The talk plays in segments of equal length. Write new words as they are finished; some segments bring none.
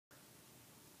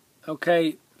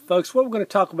Okay, folks, what we're going to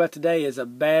talk about today is a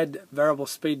bad variable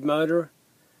speed motor.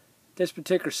 This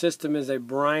particular system is a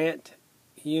Bryant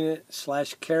unit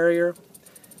 / carrier.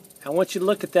 I want you to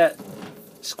look at that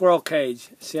squirrel cage.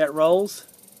 See how it rolls?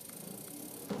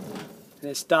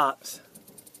 And it stops.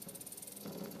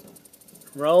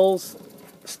 Rolls,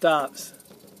 stops.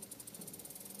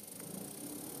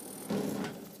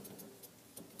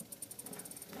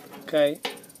 Okay,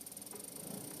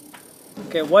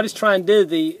 what it's trying to do,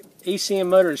 the ECM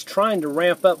motor is trying to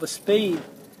ramp up with speed,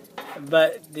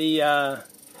 but the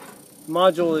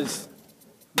module is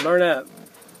burnt up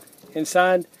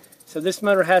inside, so this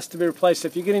motor has to be replaced. So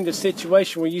if you get into a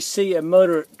situation where you see a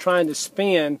motor trying to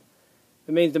spin,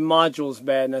 it means the module is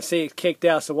bad. Now see, it kicked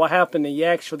out. So what happened, the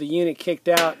unit kicked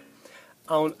out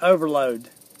on overload.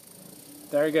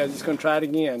 There it goes. It's going to try it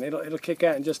again. It'll kick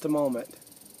out in just a moment.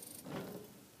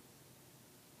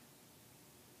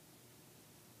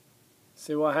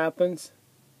 See what happens?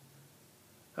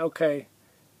 Okay.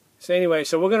 So anyway,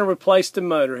 so we're going to replace the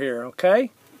motor here, okay?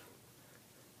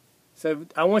 So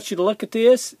I want you to look at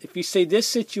this. If you see this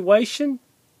situation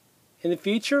in the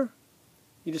future,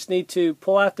 you just need to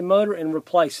pull out the motor and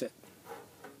replace it.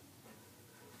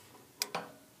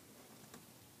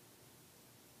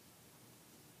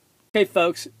 Okay,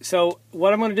 folks, so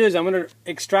what I'm going to do is I'm going to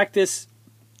extract this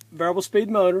variable speed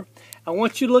motor. I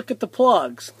want you to look at the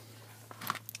plugs.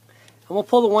 I'm going to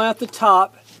pull the one at the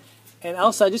top, and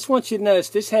also I just want you to notice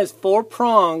this has 4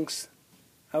 prongs,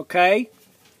 okay?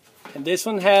 And this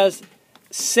one has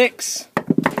 6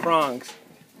 prongs.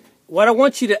 What I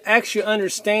want you to actually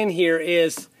understand here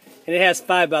is, and it has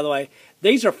 5 by the way,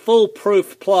 these are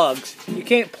foolproof plugs. You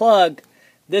can't plug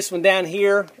this one down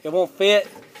here, it won't fit.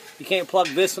 You can't plug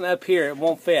this one up here, it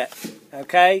won't fit,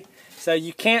 okay? So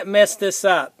you can't mess this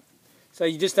up. So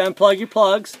you just unplug your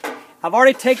plugs. I've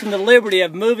already taken the liberty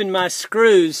of moving my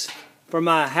screws for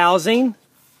my housing.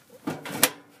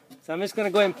 So I'm just going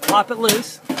to go ahead and pop it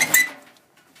loose.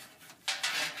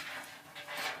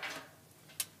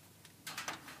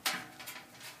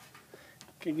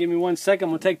 Okay, give me 1 second. I'm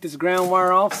going to take this ground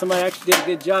wire off. Somebody actually did a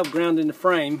good job grounding the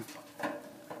frame.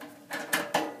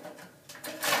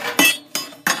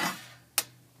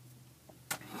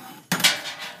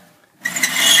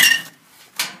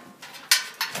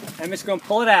 I'm just going to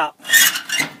pull it out.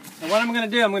 And what I'm going to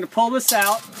do, I'm going to pull this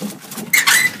out.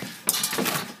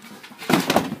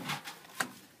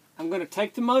 I'm going to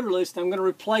take the motor loose and I'm going to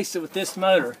replace it with this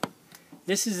motor.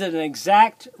 This is an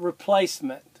exact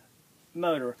replacement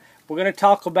motor. We're going to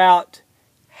talk about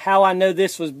how I know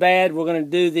this was bad. We're going to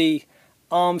do the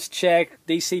ohms check,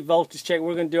 DC voltage check.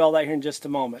 We're going to do all that here in just a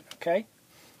moment, okay?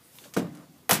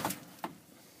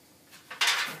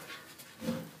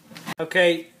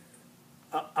 Okay.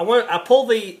 I pull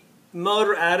the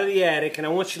motor out of the attic, and I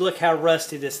want you to look how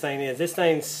rusty this thing is. This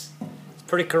thing's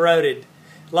pretty corroded.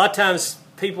 A lot of times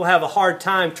people have a hard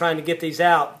time trying to get these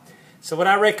out. So what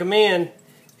I recommend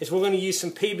is we're going to use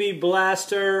some PB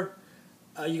Blaster.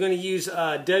 You're going to use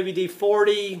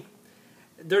WD-40.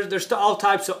 There's all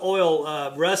types of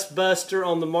oil, Rust Buster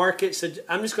on the market. So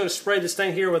I'm just going to spray this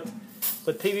thing here with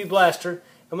PB Blaster.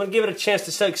 I'm going to give it a chance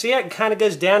to soak. See how it kind of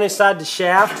goes down inside the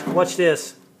shaft? Watch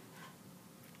this.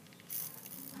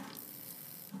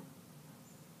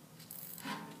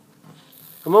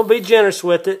 I'm going to be generous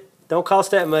with it. Don't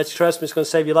cost that much. Trust me, it's going to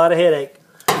save you a lot of headache.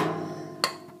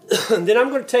 Then I'm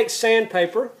going to take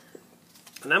sandpaper,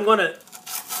 and I'm going to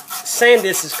sand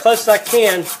this as close as I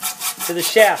can to the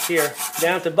shaft here,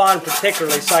 down at the bottom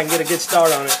particularly, so I can get a good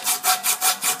start on it.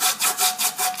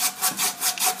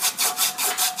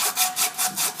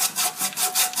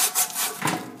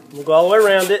 We'll go all the way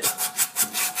around it.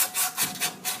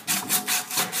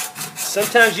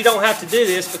 Sometimes you don't have to do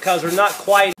this because they're not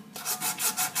quite.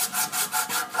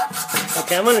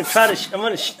 Okay, I'm going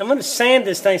to sand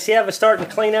this thing. See how it's starting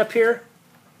to clean up here?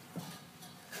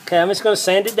 Okay, I'm just going to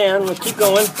sand it down. I'm going to keep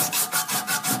going.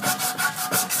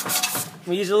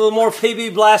 We use a little more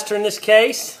PB Blaster in this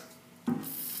case.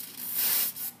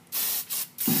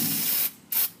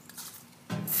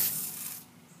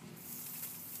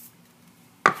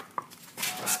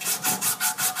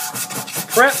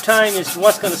 Prep time is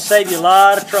what's going to save you a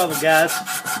lot of trouble, guys.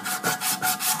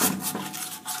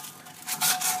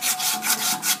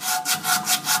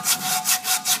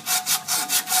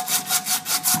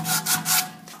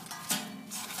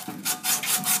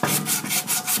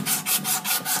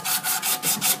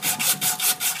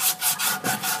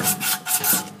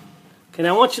 Okay,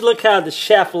 now I want you to look how the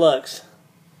shaft looks.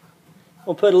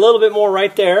 We'll put a little bit more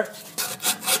right there.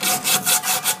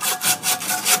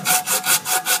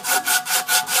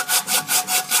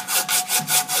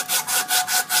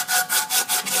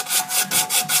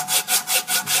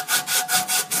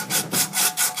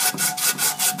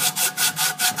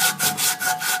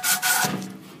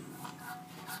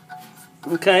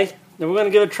 Okay, then we're going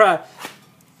to give it a try. I'm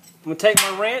going to take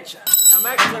my wrench. I'm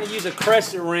actually going to use a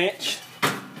crescent wrench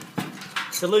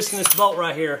to loosen this bolt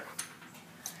right here.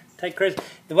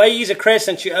 The way you use a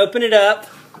crescent, you open it up,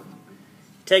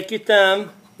 take your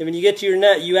thumb, and when you get to your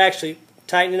nut, you actually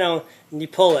tighten it on and you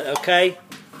pull it, okay?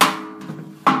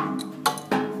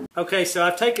 Okay, so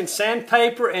I've taken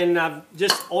sandpaper and I've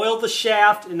just oiled the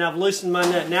shaft and I've loosened my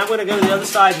nut. Now I'm going to go to the other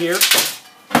side here.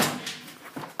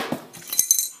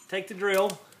 Take the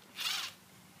drill.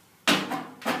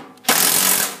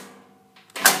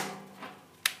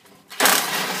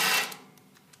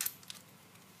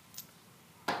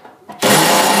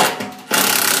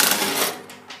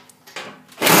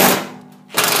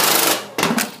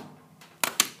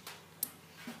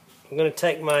 I'm going to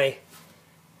take my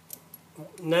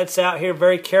nuts out here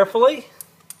very carefully.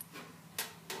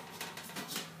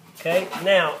 Okay,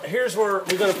 now here's where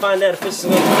we're going to find out if this is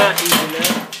going to come out easy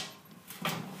now.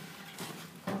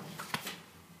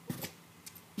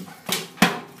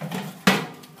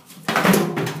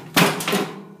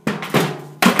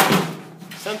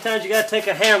 Sometimes you got to take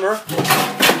a hammer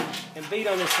and beat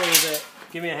on this thing a bit.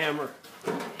 Give me a hammer.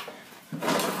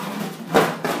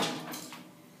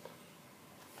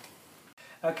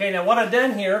 Okay, now what I've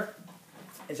done here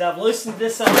is I've loosened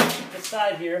this up, this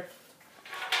side here.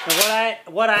 And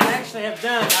what I actually have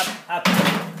done, I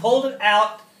pulled it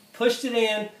out, pushed it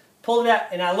in, pulled it out,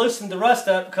 and I loosened the rust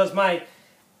up because my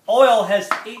oil has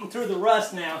eaten through the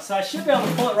rust now. So I should be able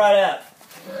to pull it right up.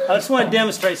 I just want to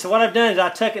demonstrate. So what I've done is I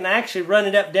took it and I actually run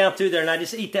it up down through there, and I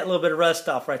just eat that little bit of rust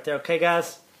off right there. Okay,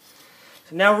 guys?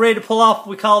 So now we're ready to pull off.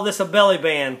 We call this a belly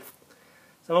band.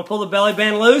 So I'm going to pull the belly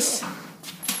band loose.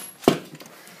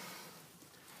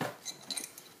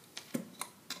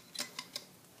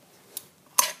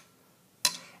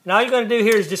 And all you're going to do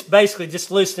here is just basically just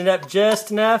loosen it up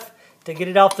just enough to get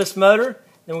it off this motor.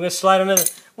 Then we're going to slide another.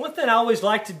 One thing I always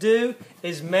like to do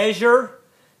is measure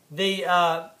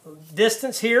the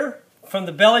distance here from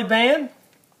the belly band.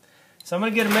 So I'm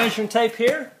going to get a measuring tape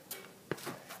here.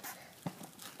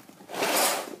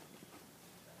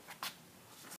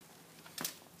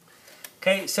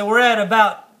 Okay, so we're at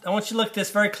about, I want you to look at this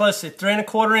very closely, 3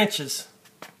 1/4 inches.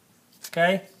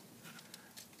 Okay?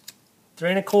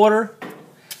 3 1/4.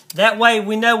 That way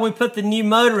we know when we put the new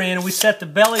motor in and we set the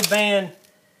belly band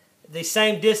the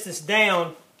same distance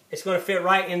down, it's going to fit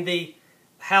right in the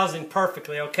housing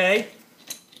perfectly, okay?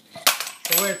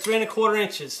 So we're at 3 1/4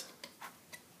 inches.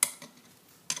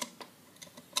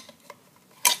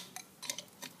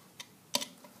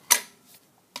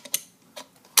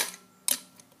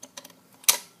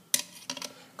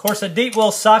 Of course, a deep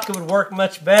well socket would work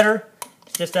much better.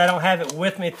 It's just I don't have it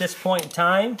with me at this point in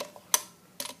time.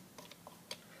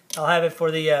 I'll have it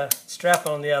for the strap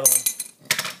on the other one.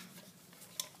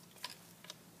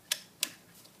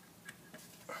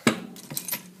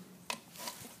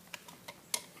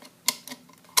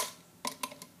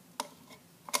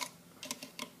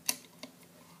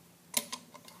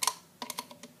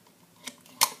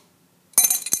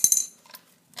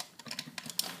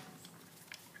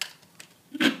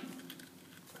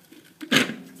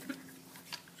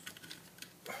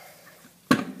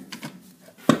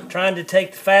 Trying to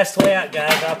take the fast way out,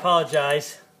 guys. I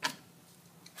apologize.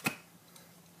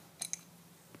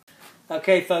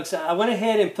 Okay, folks, I went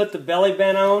ahead and put the belly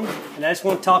band on, and I just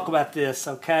want to talk about this,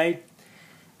 okay?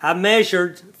 I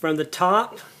measured from the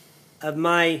top of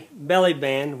my belly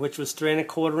band, which was 3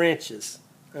 1/4 inches,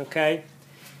 okay?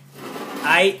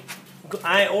 I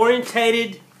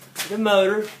orientated the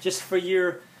motor, just for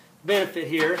your benefit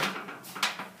here.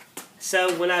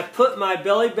 So when I put my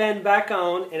belly band back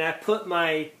on and I put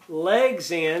my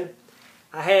legs in,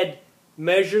 I had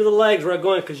measure the legs where I'm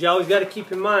going, because you always got to keep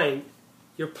in mind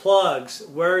your plugs,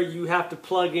 where you have to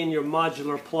plug in your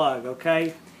modular plug,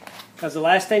 okay? Because the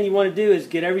last thing you want to do is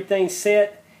get everything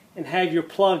set and have your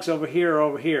plugs over here or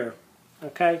over here,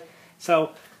 okay?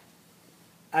 So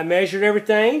I measured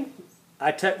everything,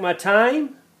 I took my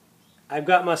time, I've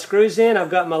got my screws in,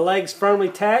 I've got my legs firmly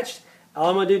attached. All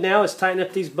I'm going to do now is tighten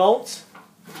up these bolts.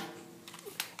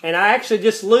 And I actually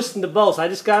just loosened the bolts. I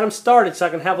just got them started so I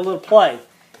can have a little play.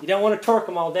 You don't want to torque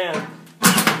them all down.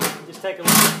 Just take a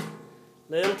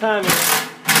little time here.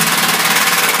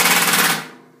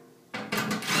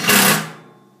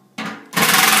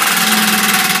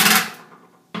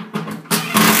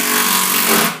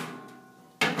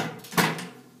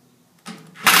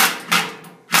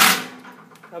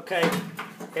 Okay,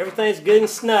 everything's good and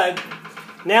snug.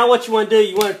 Now what you want to do,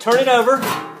 you want to turn it over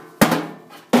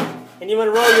and you want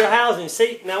to roll your housing.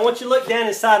 See, now I want you to look down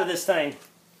inside of this thing.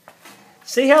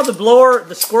 See how the blower,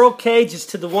 the squirrel cage is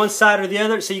to the one side or the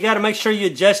other? So you got to make sure you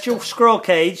adjust your squirrel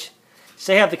cage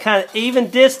so you have the kind of even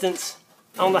distance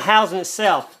on the housing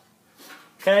itself.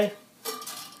 Okay?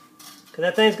 Because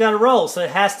that thing's got to roll, so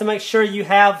it has to make sure you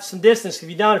have some distance. If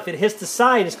you don't, if it hits the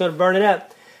side, it's going to burn it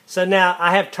up. So now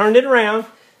I have turned it around.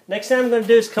 Next thing I'm going to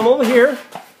do is come over here.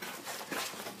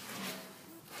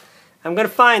 I'm going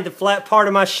to find the flat part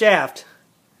of my shaft,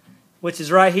 which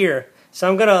is right here. So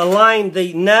I'm going to align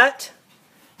the nut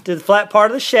to the flat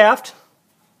part of the shaft.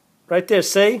 Right there,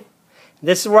 see?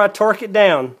 This is where I torque it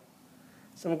down.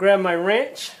 So I'm going to grab my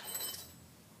wrench.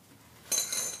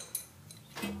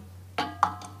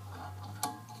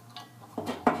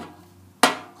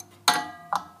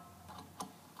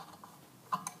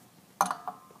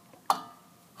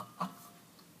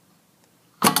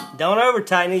 Don't over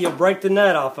tighten it, you'll break the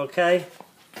nut off, okay?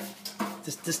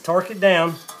 Just torque it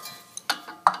down.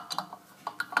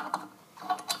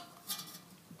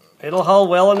 It'll hold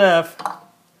well enough.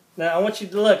 Now I want you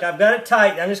to look, I've got it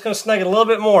tight. I'm just going to snug it a little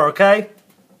bit more, okay?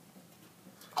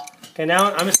 Okay,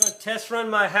 now I'm just going to test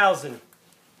run my housing.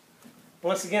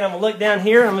 Once again, I'm going to look down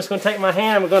here. I'm just going to take my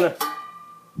hand. I'm going to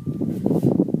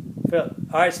feel.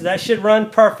 Alright, so that should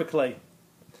run perfectly.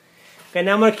 Okay,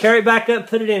 now I'm going to carry it back up and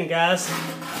put it in, guys.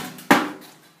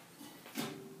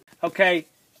 Okay,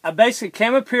 I basically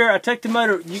came up here, I took the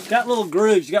motor, you got little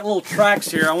grooves, you got little tracks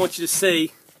here. I want you to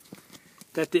see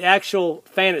that the actual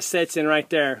fan it sets in right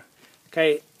there.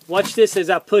 Okay, watch this as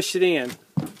I push it in.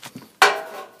 It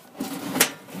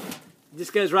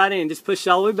just goes right in, just push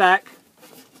it all the way back.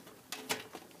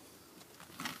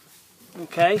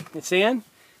 Okay, it's in.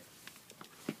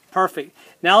 Perfect.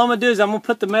 Now all I'm going to do is I'm going to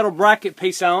put the metal bracket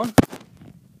piece on.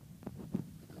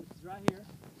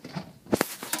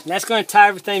 And that's going to tie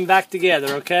everything back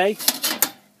together, okay?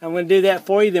 I'm going to do that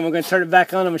for you, then we're going to turn it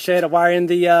back on. I'm going to show you how to wire in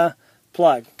the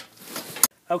plug.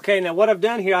 Okay, now what I've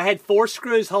done here, I had 4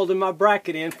 screws holding my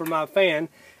bracket in for my fan.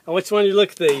 I want you to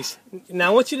look at these. Now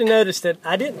I want you to notice that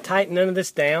I didn't tighten none of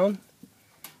this down.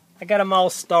 I got them all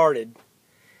started.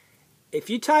 If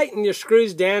you tighten your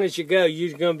screws down as you go,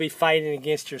 you're going to be fighting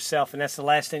against yourself, and that's the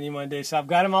last thing you want to do. So I've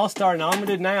got them all started, and all I'm going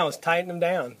to do now is tighten them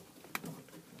down.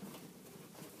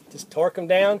 Just torque them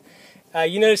down.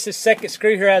 You notice this second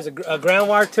screw here has a ground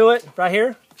wire to it, right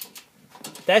here.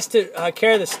 That's to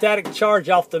carry the static charge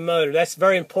off the motor. That's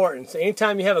very important. So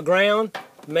anytime you have a ground,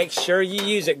 make sure you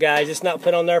use it, guys. It's not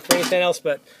put on there for anything else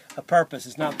but a purpose.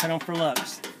 It's not put on for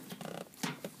looks.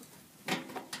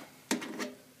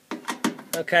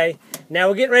 Okay, now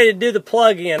we're getting ready to do the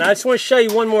plug in. I just want to show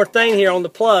you one more thing here on the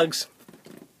plugs.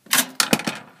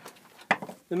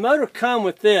 The motor comes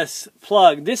with this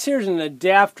plug. This here's an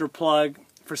adapter plug.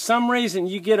 For some reason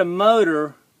you get a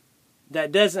motor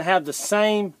that doesn't have the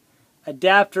same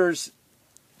adapters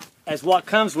as what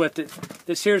comes with it.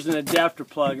 This here's an adapter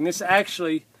plug, and this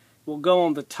actually will go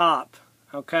on the top,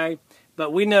 okay?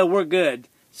 But we know we're good,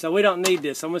 so we don't need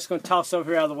this. I'm just going to toss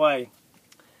over here out of the way.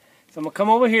 So I'm going to come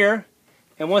over here,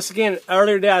 and once again,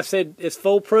 earlier today I said it's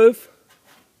foolproof.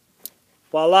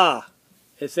 Voila,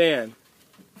 it's in.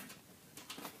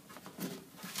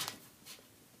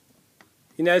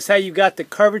 You notice how you got the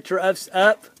curvature up?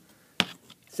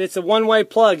 So it's a one-way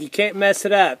plug. You can't mess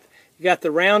it up. You got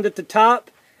the round at the top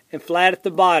and flat at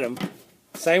the bottom.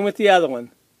 Same with the other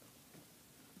one.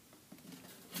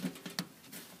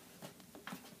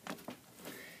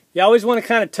 You always want to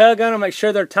kind of tug on them, make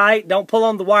sure they're tight. Don't pull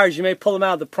on the wires. You may pull them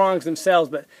out of the prongs themselves,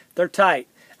 but they're tight.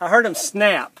 I heard them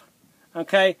snap.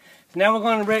 Okay, so now we're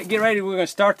going to get ready. We're going to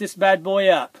start this bad boy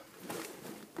up.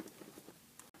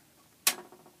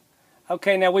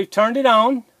 Okay, now we've turned it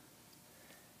on.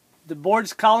 The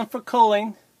board's calling for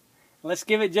cooling. Let's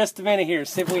give it just a minute here,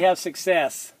 see if we have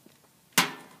success.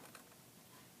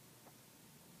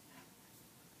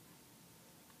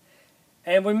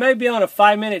 And we may be on a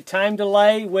 5-minute time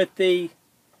delay with the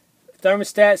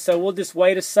thermostat, so we'll just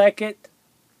wait a second.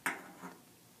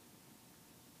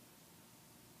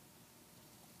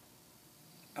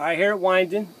 I hear it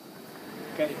winding.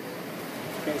 Okay,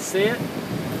 see it?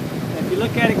 And if you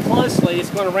look at it closely, it's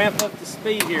going to ramp up the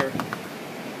speed here.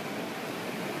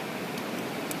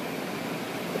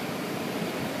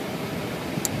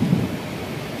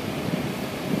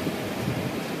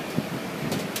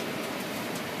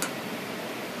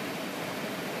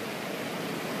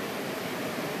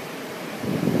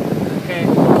 Okay,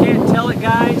 you can't tell it,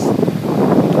 guys,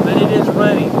 but it is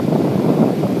running.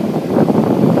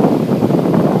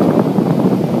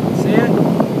 See it?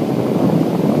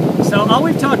 So all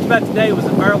we've talked about today was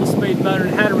a variable speed motor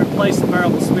and how to replace a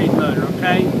variable speed motor,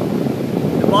 okay?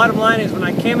 The bottom line is when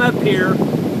I came up here,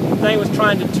 the thing was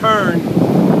trying to turn.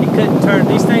 It couldn't turn.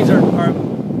 These things are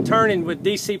turning with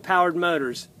DC powered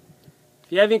motors.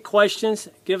 If you have any questions,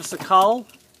 give us a call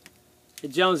at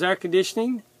Jones Air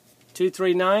Conditioning,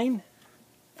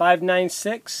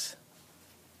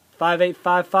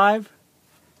 239-596-5855.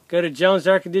 Go to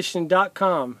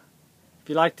jonesairconditioning.com. If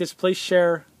you like this, please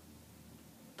share,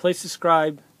 please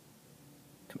subscribe,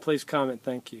 and please comment.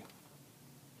 Thank you.